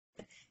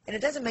and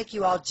it doesn't make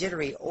you all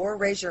jittery or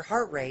raise your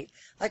heart rate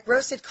like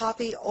roasted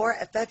coffee or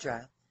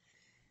ephedra.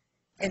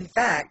 In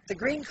fact, the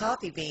green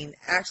coffee bean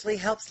actually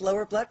helps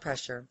lower blood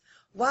pressure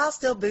while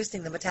still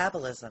boosting the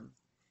metabolism.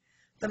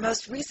 The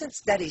most recent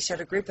study showed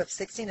a group of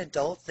 16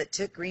 adults that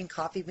took green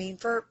coffee bean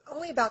for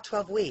only about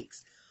 12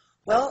 weeks.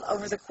 Well,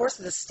 over the course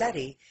of the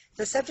study,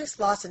 the subjects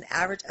lost an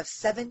average of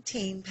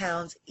 17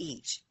 pounds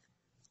each.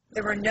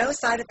 There were no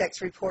side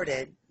effects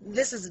reported.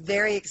 This is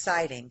very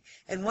exciting,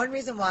 and one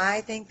reason why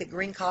I think the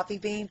green coffee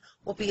bean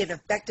will be an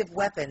effective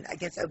weapon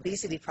against the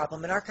obesity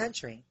problem in our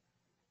country.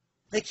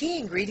 The key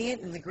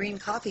ingredient in the green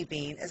coffee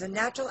bean is a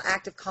natural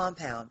active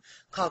compound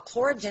called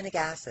chlorogenic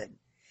acid.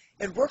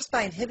 It works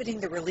by inhibiting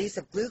the release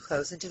of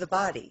glucose into the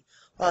body,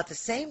 while at the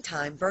same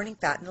time burning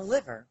fat in the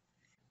liver.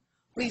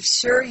 We're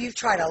sure you've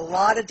tried a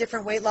lot of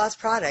different weight loss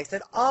products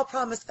that all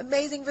promise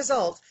amazing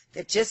results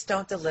that just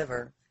don't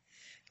deliver.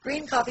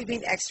 Green coffee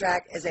bean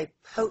extract is a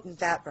potent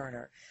fat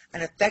burner,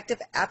 an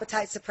effective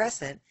appetite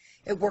suppressant.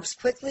 It works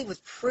quickly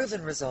with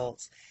proven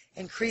results,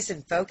 increase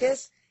in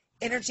focus,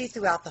 energy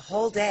throughout the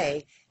whole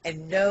day,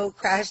 and no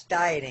crash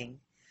dieting.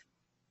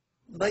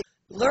 But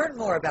learn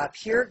more about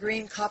pure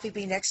green coffee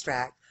bean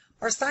extract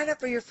or sign up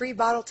for your free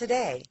bottle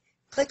today.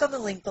 Click on the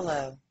link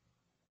below.